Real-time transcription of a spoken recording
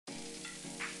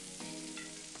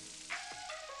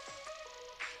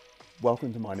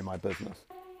Welcome to Minding My Business.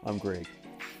 I'm Greg.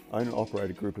 I own and operate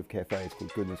a group of cafes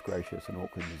called Goodness Gracious in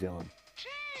Auckland, New Zealand.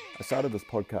 I started this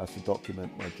podcast to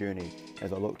document my journey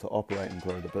as I look to operate and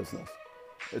grow the business.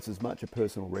 It's as much a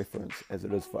personal reference as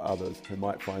it is for others who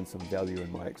might find some value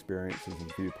in my experiences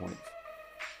and viewpoints.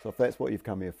 So if that's what you've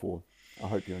come here for, I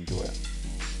hope you enjoy it.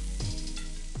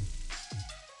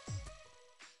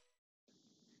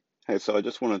 Hey, so I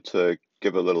just wanted to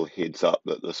give a little heads up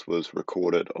that this was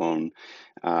recorded on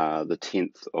the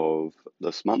 10th of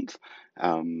this month.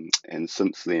 And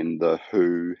since then, the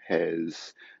WHO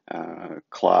has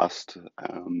classed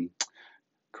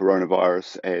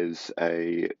coronavirus as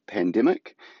a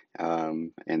pandemic,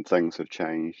 and things have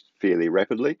changed fairly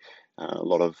rapidly. A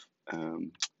lot of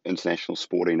international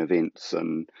sporting events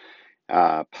and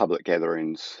public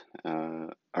gatherings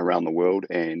around the world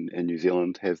and in New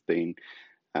Zealand have been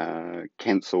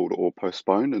cancelled or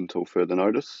postponed until further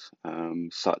notice,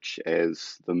 such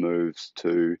as the moves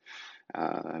to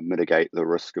mitigate the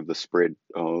risk of the spread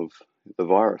of the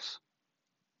virus.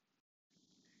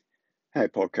 Hey,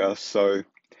 podcast. So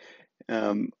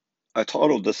I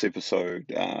titled this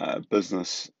episode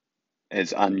Business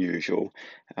as Unusual,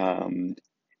 and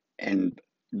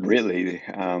really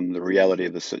the reality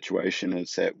of the situation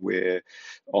is that we're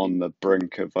on the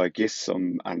brink of, I guess,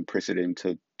 some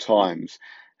unprecedented times.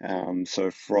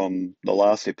 So from the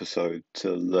last episode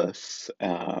to this,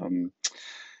 the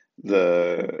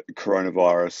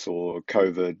coronavirus or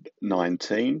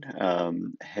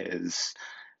COVID-19 has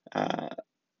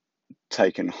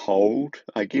taken hold,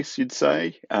 I guess you'd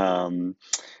say, in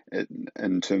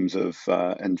terms of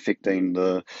infecting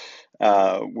the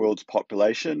world's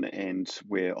population, and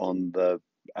we're on the,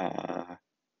 I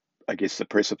guess, the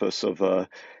precipice of a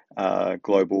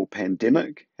global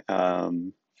pandemic.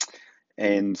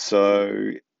 And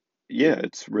so, yeah,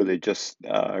 it's really just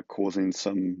causing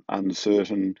some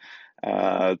uncertain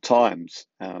times.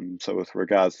 So with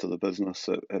regards to the business,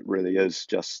 it really is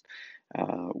just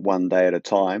one day at a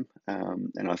time.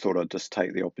 And I thought I'd just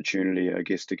take the opportunity, I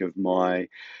guess, to give my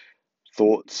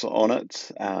thoughts on it,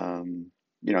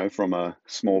 from a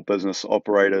small business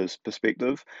operator's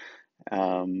perspective.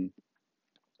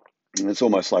 It's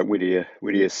almost like where do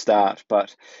you start?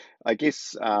 But I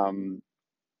guess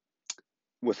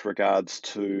with regards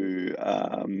to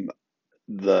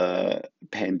the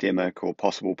pandemic or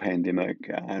possible pandemic,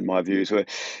 in my views, where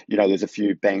there's a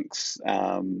few banks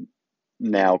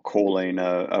now calling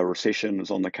a recession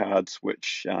is on the cards,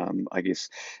 which I guess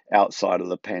outside of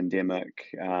the pandemic,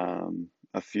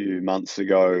 a few months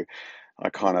ago, I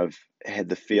kind of had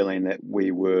the feeling that we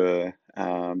were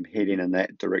heading in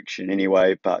that direction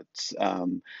anyway. But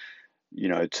to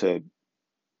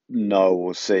know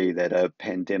or see that a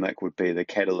pandemic would be the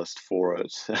catalyst for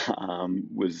it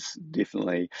was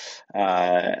definitely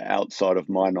outside of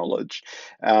my knowledge.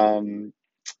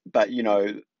 But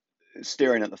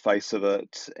staring at the face of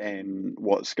it and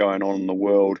what's going on in the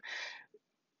world,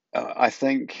 I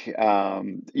think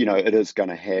it is going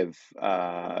to have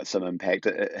some impact.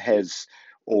 It has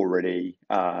already,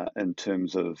 in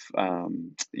terms of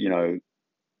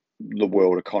the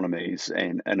world economies,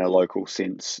 and in a local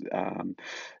sense.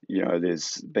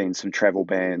 There's been some travel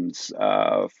bans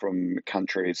from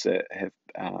countries that have,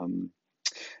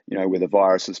 where the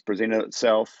virus has presented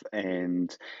itself.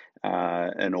 And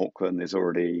in Auckland, there's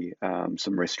already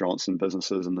some restaurants and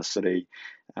businesses in the city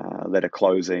that are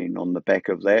closing on the back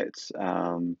of that.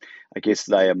 I guess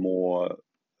they are more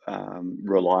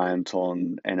reliant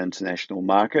on an international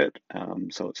market,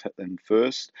 so it's hit them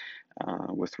first.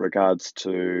 With regards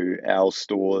to our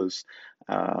stores,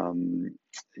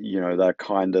 they're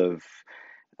kind of,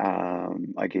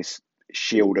 I guess,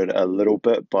 shielded a little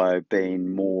bit by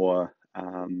being more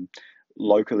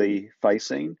locally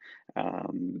facing.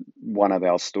 One of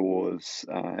our stores,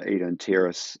 Eden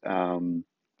Terrace,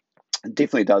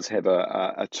 definitely does have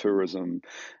a tourism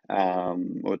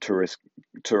or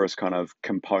tourist kind of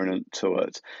component to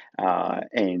it,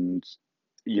 and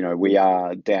we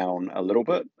are down a little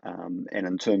bit, and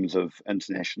in terms of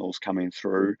internationals coming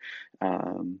through,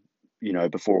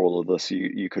 before all of this,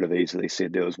 you could have easily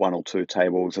said there was one or two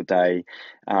tables a day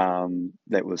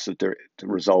that was the direct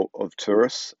result of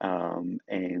tourists, and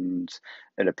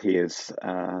it appears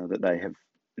that they have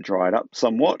dried up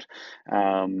somewhat.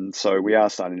 So we are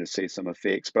starting to see some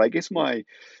effects. But I guess my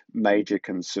major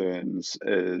concerns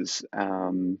is,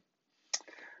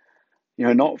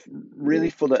 not really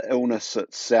for the illness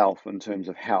itself in terms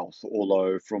of health,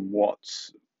 although from what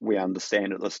we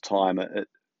understand at this time, it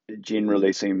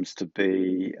generally seems to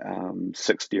be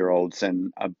 60-year-olds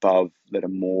and above that are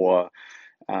more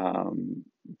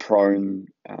prone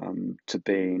to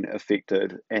being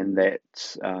affected, and that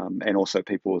and also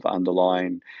people with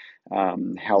underlying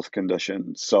health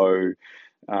conditions. So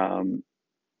um,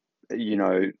 you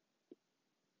know,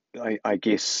 I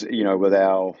guess, with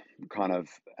our kind of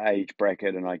age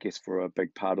bracket, and I guess for a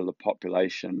big part of the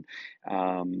population,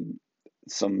 um,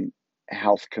 some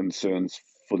health concerns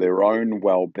for their own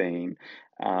well-being,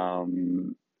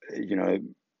 um, you know,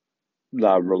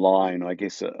 they're relying, I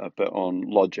guess, a bit on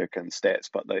logic and stats,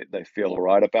 but they feel all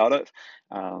right about it.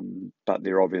 But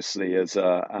there obviously is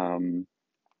a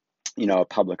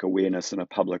public awareness and a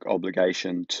public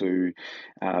obligation to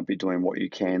be doing what you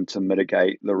can to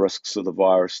mitigate the risks of the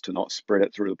virus, to not spread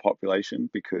it through the population,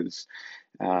 because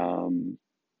um,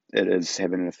 it is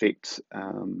having an effect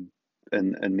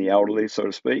in the elderly, so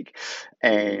to speak.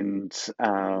 And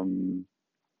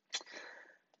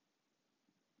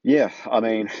yeah, I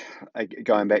mean,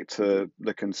 going back to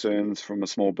the concerns from a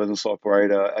small business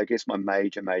operator, I guess my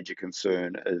major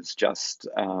concern is just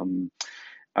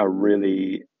a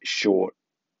really short,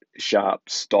 sharp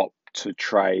stop to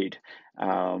trade.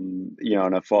 And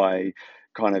if I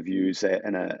kind of use that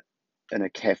in a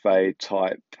cafe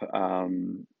type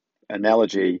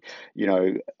analogy,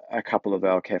 a couple of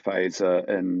our cafes are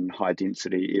in high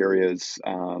density areas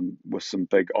with some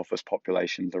big office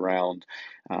populations around.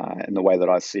 And the way that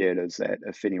I see it is that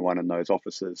if anyone in those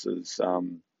offices is,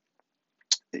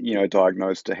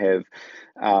 diagnosed to have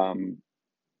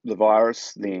the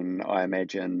virus, then I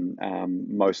imagine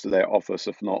most of their office,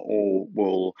 if not all,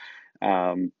 will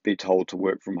be told to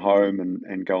work from home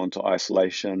and go into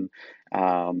isolation.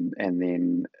 And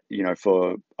then,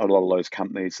 for a lot of those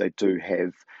companies, they do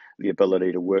have the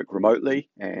ability to work remotely.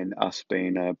 And us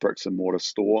being a bricks and mortar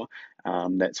store,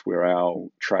 that's where our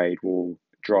trade will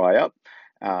dry up.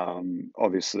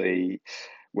 Obviously,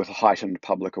 with heightened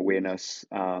public awareness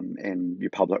and your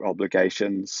public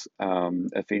obligations,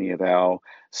 if any of our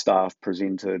staff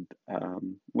presented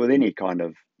with any kind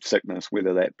of sickness,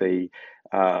 whether that be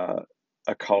a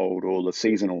cold or the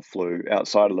seasonal flu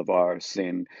outside of the virus,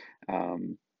 then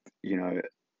you know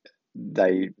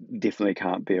they definitely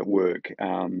can't be at work.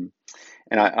 And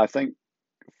I think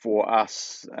for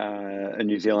us in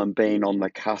New Zealand, being on the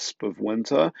cusp of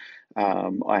winter,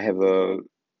 I have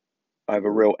a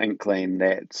real inkling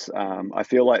that I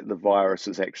feel like the virus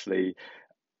is actually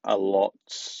a lot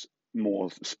more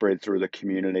spread through the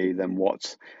community than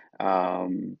what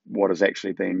has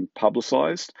actually been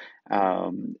publicised.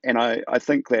 And I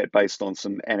think that based on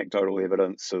some anecdotal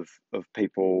evidence of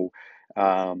people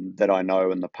that I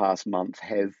know in the past month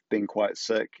have been quite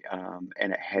sick,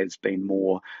 and it has been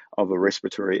more of a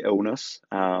respiratory illness.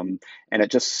 And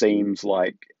it just seems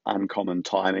like uncommon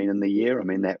timing in the year. I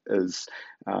mean, that is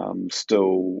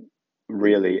still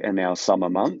really in our summer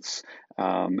months.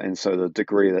 And so the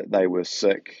degree that they were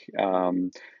sick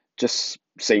just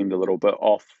seemed a little bit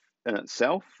off in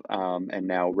itself. And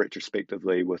now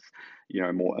retrospectively, with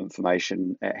more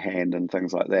information at hand and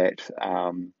things like that,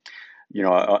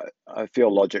 I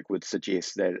feel logic would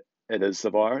suggest that it is the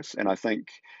virus, and I think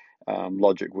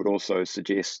logic would also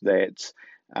suggest that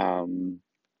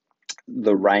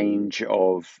the range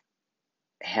of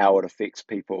how it affects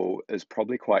people is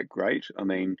probably quite great. I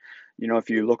mean, if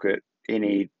you look at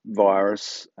any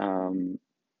virus, and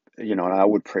I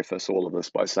would preface all of this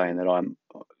by saying that I'm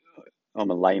a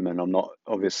layman. I'm not,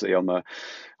 obviously I'm a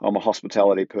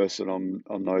hospitality person.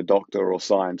 I'm no doctor or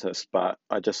scientist, but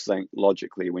I just think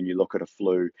logically, when you look at a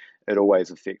flu, it always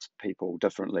affects people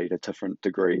differently to different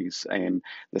degrees, and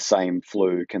the same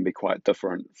flu can be quite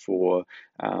different for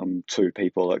two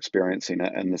people experiencing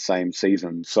it in the same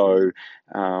season. So,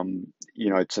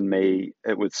 to me,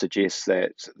 it would suggest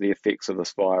that the effects of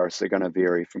this virus are going to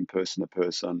vary from person to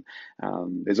person.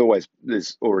 There's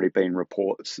already been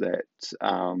reports that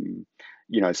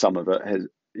some of it has,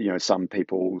 some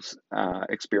people's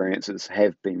experiences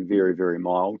have been very, very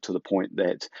mild, to the point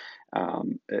that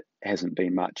it hasn't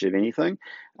been much of anything.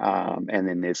 And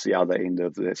then there's the other end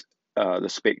of this, the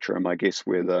spectrum, I guess,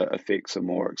 where the effects are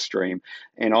more extreme.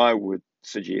 And I would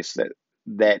suggest that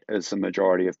that is the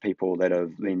majority of people that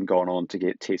have then gone on to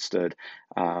get tested,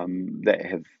 that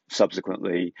have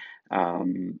subsequently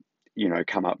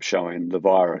come up showing the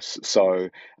virus. So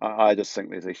I just think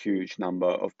there's a huge number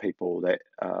of people that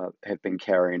have been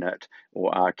carrying it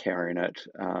or are carrying it,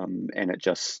 and it's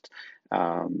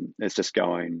just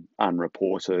going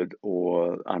unreported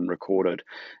or unrecorded.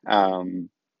 And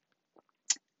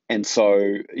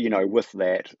so, with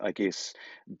that, I guess,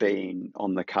 being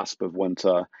on the cusp of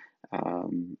winter,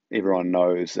 everyone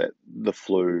knows that the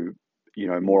flu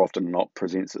more often than not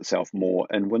presents itself more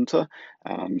in winter.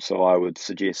 So I would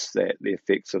suggest that the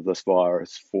effects of this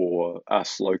virus for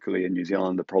us locally in New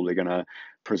Zealand are probably going to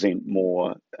present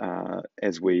more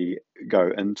as we go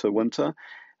into winter.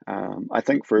 I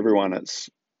think for everyone, it's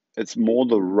more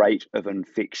the rate of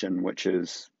infection, which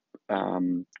is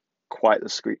quite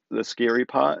the scary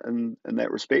part in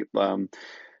that respect.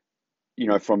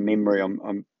 From memory,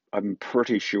 I'm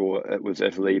pretty sure it was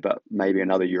Italy, but maybe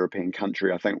another European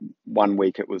country. I think one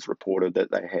week it was reported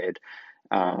that they had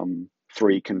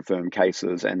 3 confirmed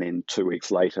cases, and then 2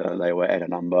 weeks later they were at a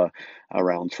number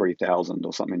around 3,000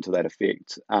 or something to that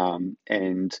effect.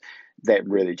 And that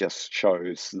really just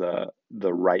shows the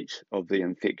rate of the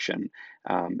infection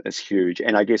is huge.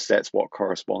 And I guess that's what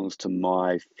corresponds to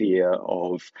my fear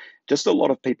of just a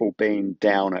lot of people being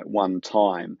down at one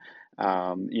time.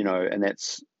 And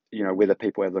that's, whether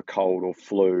people have the cold or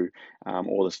flu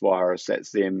or this virus,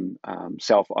 that's them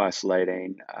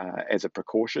self-isolating as a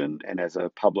precaution and as a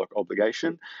public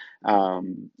obligation. I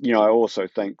also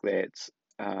think that,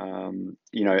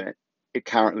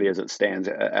 currently as it stands,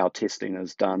 our testing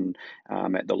is done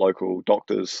at the local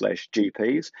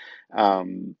doctors/GPs.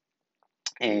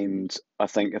 And I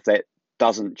think if that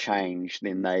doesn't change,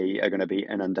 then they are going to be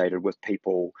inundated with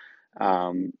people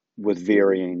with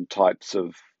varying types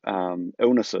of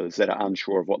illnesses that are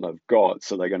unsure of what they've got.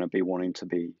 So they're going to be wanting to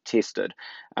be tested.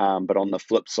 But on the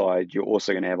flip side, you're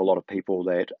also going to have a lot of people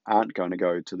that aren't going to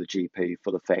go to the GP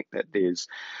for the fact that there's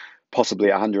possibly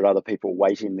 100 other people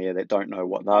waiting there that don't know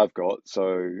what they've got.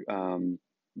 So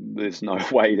there's no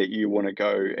way that you want to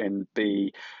go and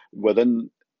be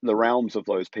within the realms of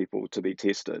those people to be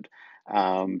tested,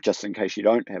 just in case you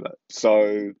don't have it.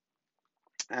 So,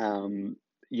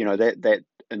 that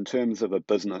in terms of a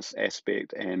business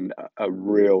aspect and a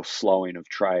real slowing of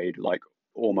trade, like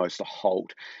almost a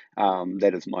halt,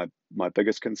 that is my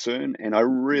biggest concern. And I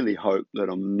really hope that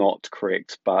I'm not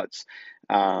correct, but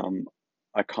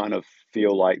I kind of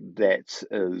feel like that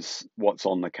is what's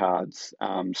on the cards.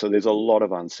 So there's a lot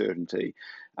of uncertainty.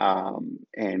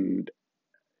 And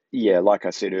yeah, like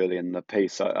I said earlier in the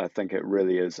piece, I think it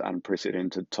really is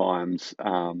unprecedented times.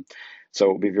 So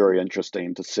it'll be very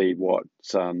interesting to see what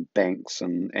banks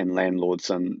and landlords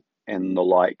and the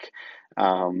like,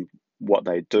 what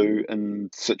they do in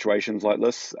situations like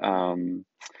this.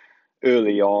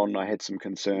 Early on, I had some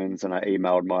concerns, and I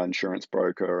emailed my insurance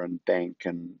broker and bank,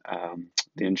 and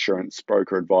the insurance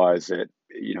broker advised that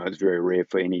it's very rare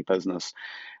for any business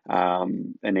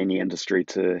in any industry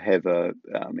to have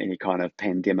any kind of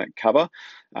pandemic cover,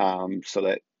 so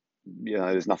that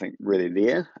there's nothing really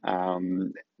there.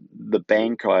 The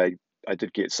bank, I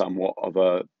did get somewhat of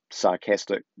a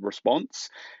sarcastic response,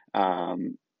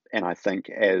 and I think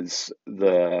as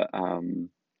the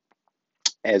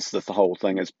whole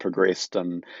thing has progressed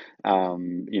and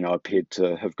appeared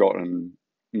to have gotten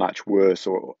much worse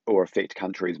or affect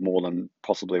countries more than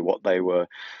possibly what they were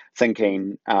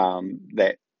thinking,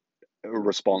 that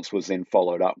response was then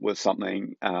followed up with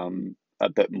something a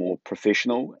bit more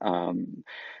professional.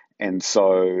 And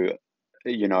so,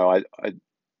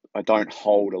 I don't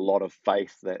hold a lot of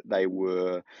faith that they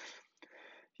were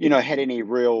had any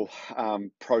real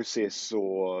process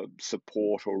or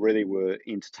support, or really were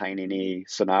entertaining any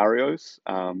scenarios,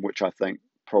 which I think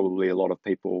probably a lot of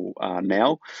people are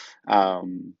now.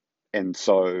 And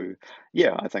so,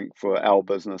 yeah, I think for our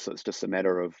business, it's just a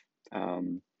matter of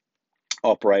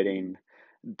operating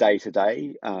day to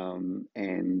day,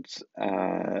 and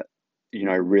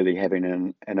really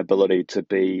having an ability to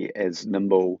be as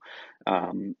nimble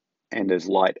and as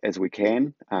light as we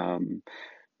can.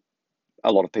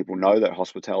 A lot of people know that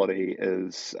hospitality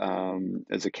is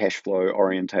a cash flow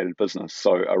orientated business,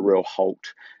 so a real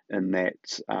halt in that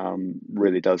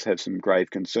really does have some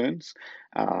grave concerns.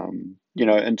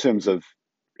 In terms of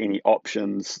any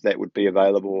options that would be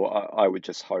available, I would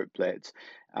just hope that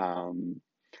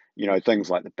things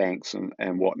like the banks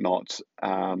and whatnot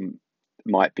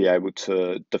might be able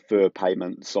to defer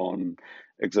payments on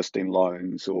existing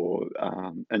loans, or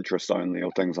interest only,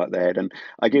 or things like that. And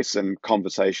I guess in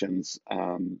conversations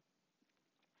and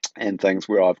things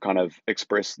where I've kind of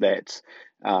expressed that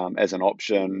as an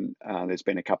option, there's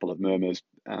been a couple of murmurs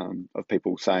of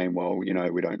people saying, well, we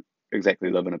don't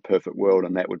exactly live in a perfect world,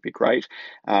 and that would be great.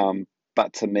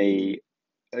 But to me,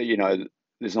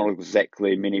 there's not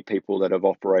exactly many people that have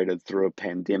operated through a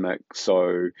pandemic.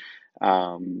 So,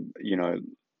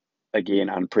 again,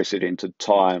 unprecedented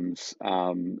times,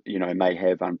 may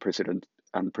have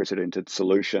unprecedented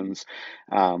solutions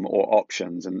or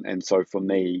options. And so for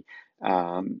me,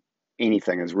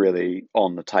 anything is really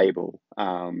on the table,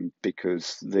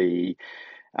 because the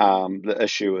the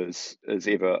issue is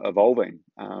ever evolving.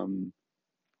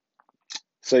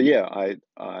 So yeah,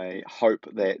 I hope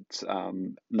that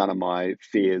none of my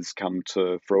fears come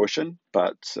to fruition,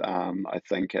 but I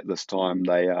think at this time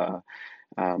they are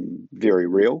very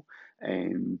real.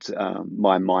 And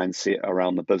my mindset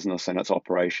around the business and its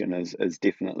operation is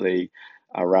definitely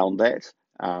around that.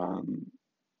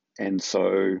 And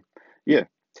so, yeah,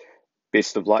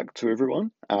 best of luck to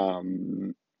everyone. I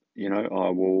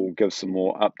will give some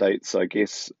more updates, I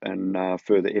guess, in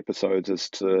further episodes as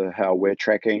to how we're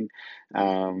tracking.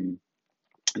 Um,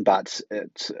 but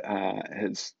it's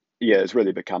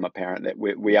really become apparent that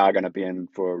we are going to be in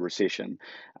for a recession,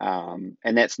 and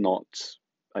that's not,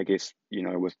 I guess,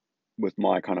 with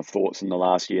my kind of thoughts in the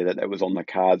last year that it was on the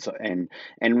cards, and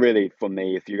really for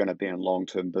me, if you're going to be in long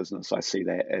term business, I see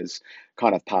that as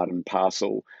kind of part and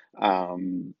parcel.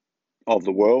 Of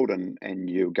the world, and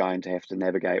you're going to have to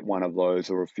navigate one of those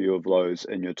or a few of those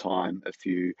in your time if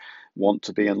you want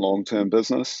to be in long-term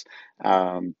business.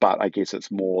 But I guess it's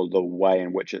more the way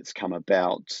in which it's come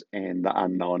about and the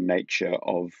unknown nature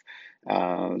of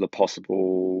the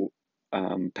possible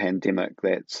pandemic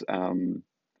that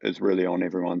is really on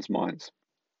everyone's minds.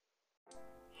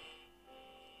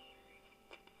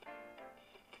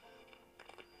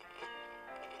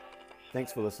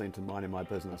 Thanks for listening to Minding My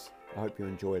Business. I hope you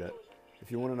enjoyed it.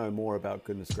 If you want to know more about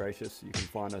Goodness Gracious, you can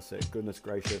find us at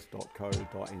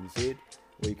goodnessgracious.co.nz,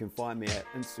 or you can find me at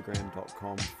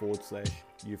instagram.com/youfoundgreg,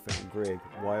 YOUFOUNDGREG,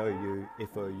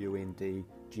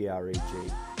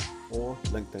 or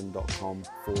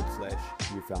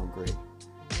linkedin.com/youfoundgreg.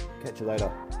 Catch you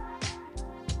later.